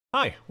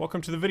Hi,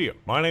 welcome to the video.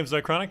 My name is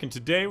Dychronic, and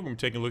today we're going to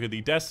be taking a look at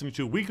the Destiny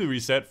 2 weekly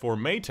reset for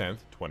May 10th,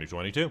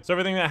 2022. So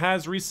everything that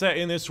has reset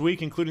in this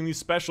week, including these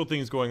special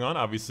things going on.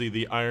 Obviously,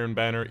 the Iron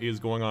Banner is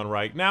going on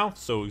right now,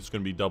 so it's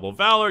going to be double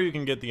Valor. You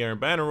can get the Iron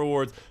Banner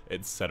rewards,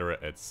 etc.,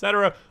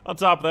 etc. On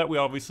top of that, we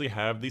obviously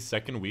have the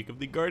second week of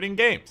the Guardian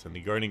Games, and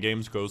the Guardian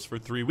Games goes for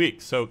 3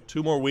 weeks. So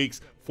 2 more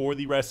weeks for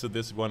the rest of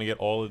this if you want to get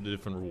all of the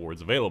different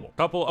rewards available. A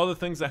couple other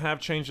things that have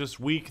changed this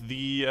week.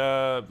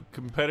 The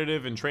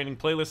competitive and training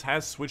playlist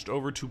has switched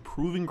over to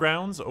Proving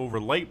Grounds over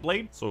Light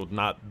Blade, so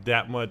not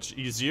that much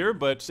easier,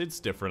 but it's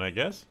different, I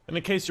guess. And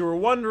in case you were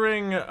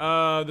wondering,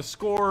 the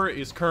score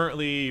is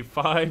currently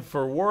 5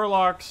 for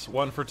Warlocks,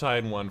 1 for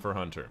Tide, and 1 for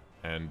Hunter.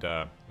 And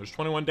there's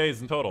 21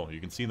 days in total. You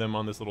can see them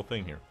on this little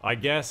thing here. I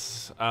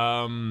guess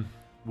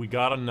we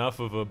got enough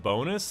of a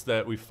bonus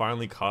that we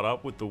finally caught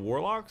up with the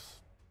Warlocks?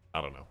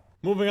 I don't know.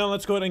 Moving on,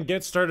 let's go ahead and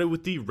get started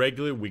with the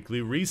regular weekly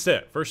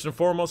reset. First and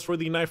foremost, for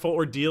the Nightfall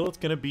Ordeal, it's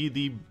going to be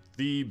the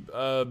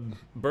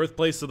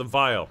birthplace of the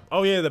Vial.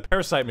 Oh yeah, the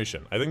Parasite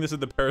mission. I think this is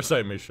the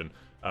Parasite mission,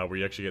 where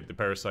you actually get the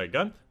Parasite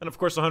gun. And of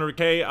course,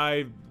 100k,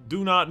 I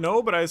do not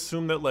know, but I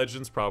assume that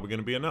Legend's probably going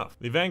to be enough.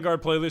 The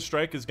Vanguard playlist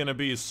strike is going to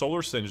be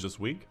Solar Singe this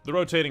week. The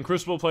rotating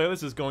Crucible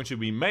playlist is going to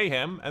be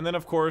Mayhem. And then,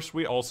 of course,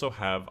 we also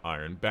have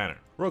Iron Banner.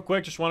 Real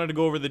quick, just wanted to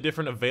go over the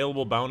different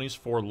available bounties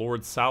for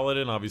Lord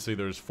Saladin. Obviously,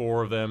 there's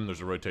 4 of them.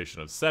 There's a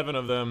rotation of 7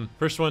 of them.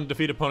 First one,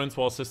 defeat opponents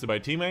while assisted by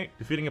teammate.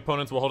 Defeating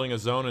opponents while holding a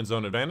zone and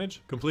zone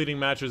advantage. Completing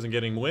matches and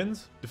getting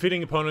wins.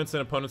 Defeating opponents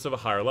and opponents of a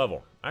higher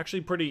level.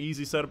 Actually, pretty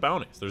easy set of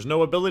bounties. There's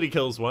no ability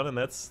kills one, and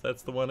that's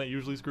the one that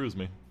usually screws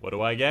me. What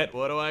do I get?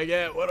 What do I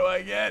get? What do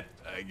I get?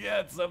 I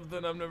get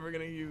something I'm never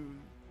gonna use.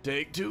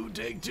 Take two,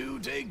 take two,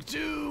 take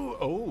two.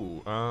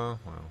 Oh, wow.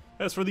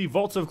 As for the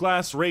Vault of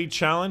Glass Raid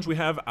Challenge, we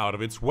have Out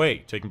of Its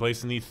Way, taking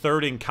place in the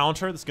 3rd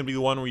encounter. This is going to be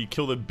the one where you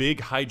kill the big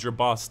Hydra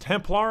boss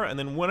Templar, and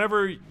then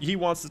whenever he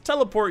wants to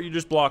teleport, you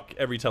just block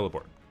every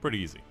teleport. Pretty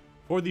easy.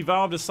 For the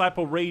Valve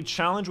Disciple Raid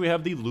Challenge, we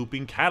have the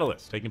Looping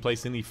Catalyst, taking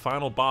place in the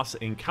final boss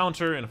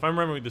encounter, and if I'm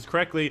remembering this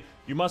correctly,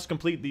 you must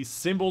complete the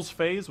Symbols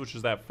phase, which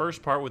is that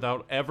first part,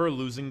 without ever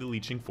losing the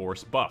Leeching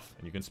Force buff.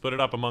 And you can split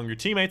it up among your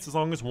teammates as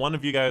long as one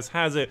of you guys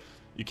has it.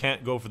 You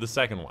can't go for the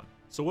second one.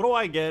 So what do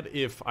I get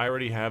if I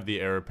already have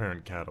the Heir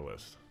Apparent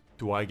Catalyst?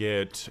 Do I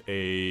get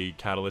a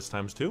Catalyst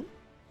times 2?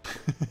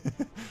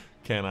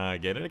 Can I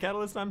get it a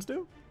Catalyst times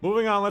 2?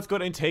 Moving on, let's go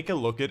ahead and take a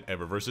look at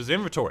Eververse's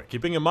inventory.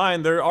 Keeping in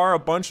mind, there are a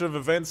bunch of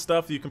event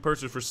stuff you can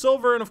purchase for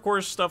silver, and of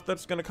course, stuff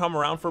that's going to come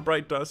around for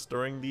Bright Dust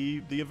during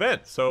the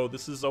event. So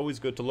this is always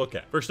good to look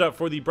at. First up,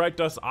 for the Bright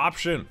Dust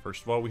option,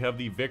 first of all, we have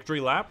the Victory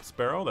Lap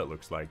Sparrow that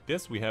looks like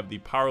this. We have the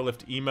Power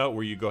Lift emote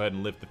where you go ahead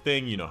and lift the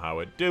thing. You know how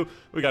it do.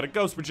 We got a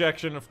Ghost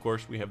Projection. Of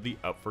course, we have the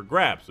Up for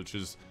Grabs, which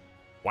is...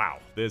 wow,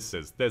 this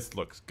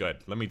looks good.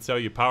 Let me tell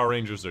you, Power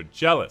Rangers are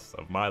jealous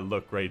of my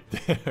look right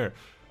there.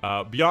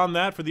 Beyond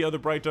that, for the other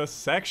Bright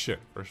Dust section,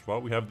 first of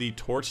all, we have the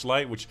Torch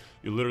Light, which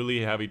you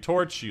literally have a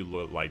torch, you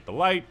light the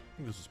light. I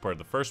think this was part of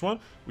the first one.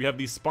 We have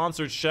the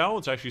Sponsored Shell.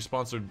 It's actually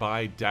sponsored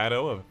by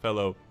Dado, a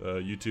fellow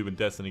YouTube and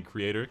Destiny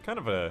creator. Kind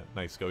of a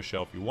nice Ghost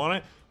Shell if you want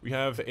it. We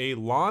have a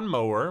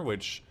Lawnmower,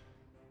 which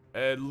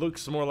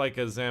looks more like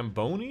a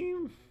Zamboni.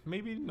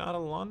 Maybe not a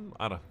lawn.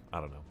 I don't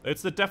know.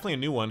 It's definitely a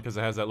new one because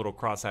it has that little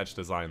crosshatch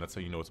design. That's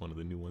how you know it's one of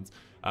the new ones.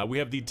 We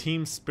have the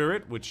Team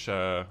Spirit, which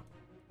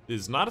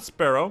is not a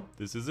sparrow.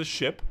 This is a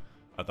ship.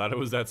 I thought it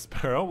was that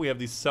sparrow. We have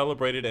the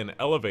Celebrated and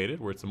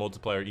Elevated, where it's a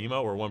multiplayer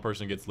emo where one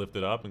person gets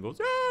lifted up and goes,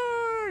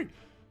 yay!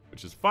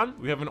 Which is fun.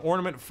 We have an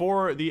ornament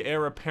for the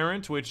Heir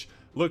Apparent, which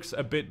looks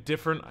a bit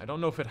different. I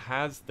don't know if it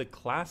has the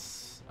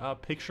class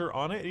picture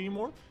on it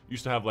anymore.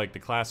 Used to have like the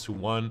class who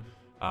won.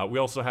 We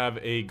also have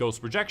a Ghost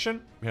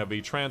Projection. We have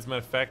a Transmit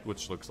Effect,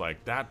 which looks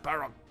like that.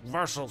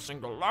 Paraversal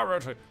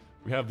Singularity.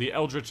 We have the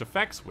Eldritch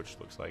Effects, which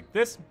looks like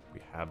this. We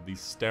have the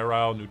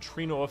Sterile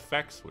Neutrino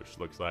Effects, which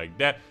looks like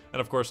that.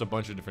 And of course, a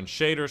bunch of different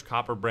shaders.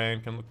 Copper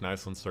Brand can look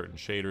nice on certain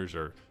shaders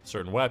or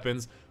certain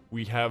weapons.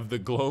 We have the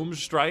Gloam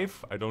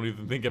Strife. I don't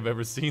even think I've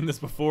ever seen this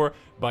before.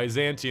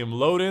 Byzantium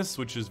Lotus,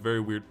 which is very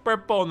weird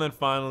purple. And then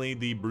finally,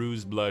 the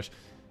Bruised Blush.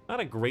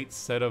 Not a great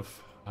set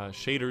of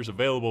shaders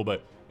available,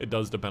 but it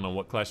does depend on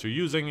what class you're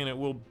using, and it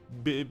will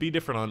be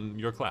different on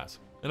your class.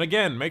 And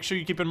again, make sure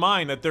you keep in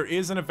mind that there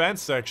is an event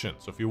section.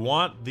 So if you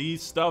want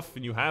these stuff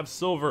and you have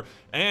silver,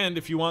 and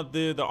if you want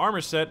the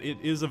armor set, it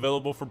is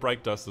available for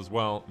Bright Dust as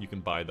well. You can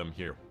buy them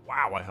here.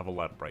 Wow, I have a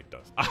lot of Bright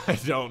Dust.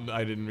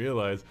 I didn't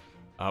realize.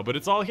 But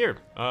it's all here.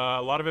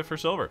 A lot of it for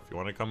silver, if you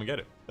want to come and get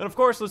it. And of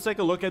course, let's take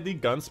a look at the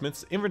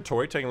gunsmith's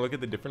inventory, taking a look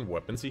at the different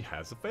weapons he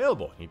has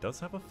available. He does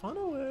have a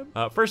funnel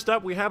web. First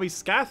up, we have a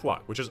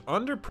Scathlock, which is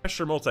Under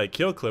Pressure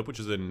Multi-Kill Clip, which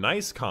is a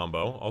nice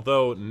combo,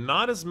 although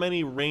not as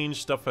many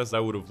range stuff as I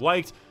would have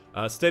liked.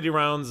 Steady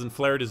rounds and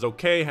flared is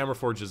okay.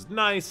 Hammerforge is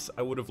nice.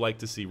 I would have liked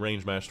to see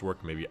range matched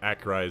work, maybe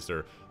accurized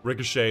or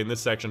ricochet in this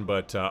section,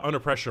 but under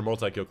pressure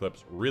multi-kill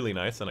clips really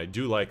nice, and I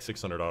do like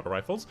 600 auto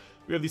rifles.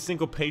 We have the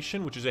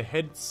Syncopation, which is a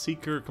head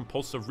seeker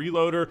compulsive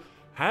reloader.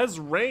 Has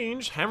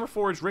range,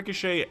 Hammerforge,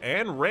 ricochet,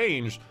 and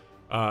range.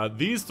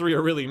 These three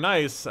are really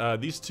nice.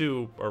 These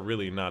two are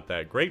really not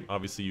that great.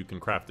 Obviously, you can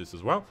craft this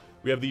as well.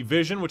 We have the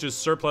Vision, which is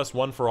surplus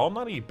 1 for all.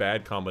 Not a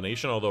bad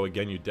combination, although,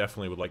 again, you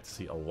definitely would like to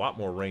see a lot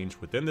more range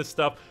within this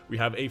stuff. We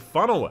have a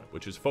Funnel Whip,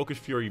 which is Focus,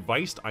 Fury,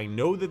 Viced. I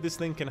know that this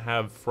thing can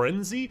have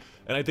Frenzy,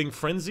 and I think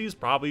Frenzy is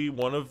probably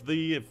one of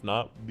the, if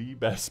not the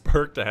best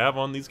perk to have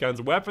on these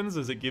kinds of weapons,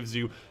 as it gives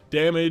you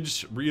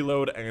damage,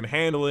 reload, and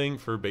handling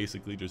for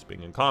basically just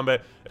being in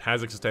combat. It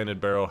has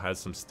extended barrel, has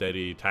some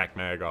steady tac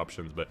mag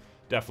options, but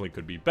definitely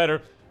could be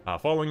better.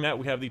 Following that,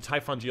 we have the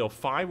Typhon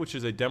GL5, which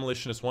is a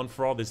demolitionist 1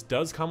 for all. This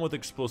does come with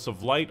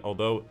explosive light,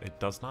 although it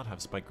does not have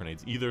spike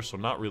grenades either, so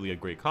not really a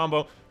great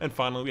combo. And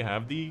finally, we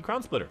have the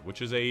Crown Splitter,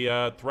 which is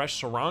a Thresh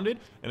surrounded,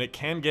 and it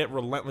can get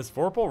Relentless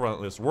Vorpal,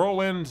 Relentless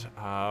Whirlwind.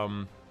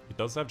 It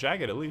does have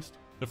Jagged at least.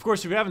 Of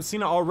course, if you haven't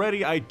seen it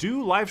already, I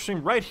do live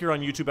stream right here on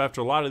YouTube after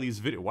a lot of these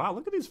videos. Wow,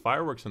 look at these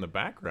fireworks in the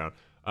background.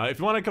 If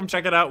you want to come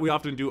check it out, we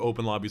often do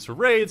open lobbies for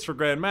raids, for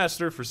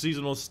Grandmaster, for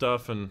seasonal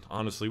stuff, and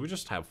honestly, we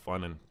just have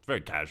fun and it's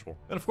very casual.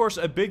 And of course,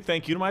 a big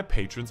thank you to my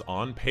patrons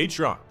on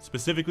Patreon.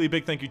 Specifically, a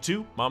big thank you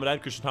to Mom and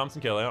Dad, Christian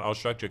Thompson, Kayleon,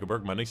 Alstruck, Jacob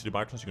Berg, my Nixie,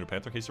 Debachman, Sugar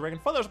Panther, Casey Reagan,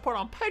 for their support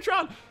on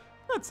Patreon.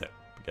 That's it.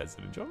 If you guys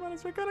did enjoy, my name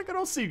is Dychronic, and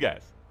I'll see you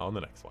guys on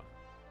the next one.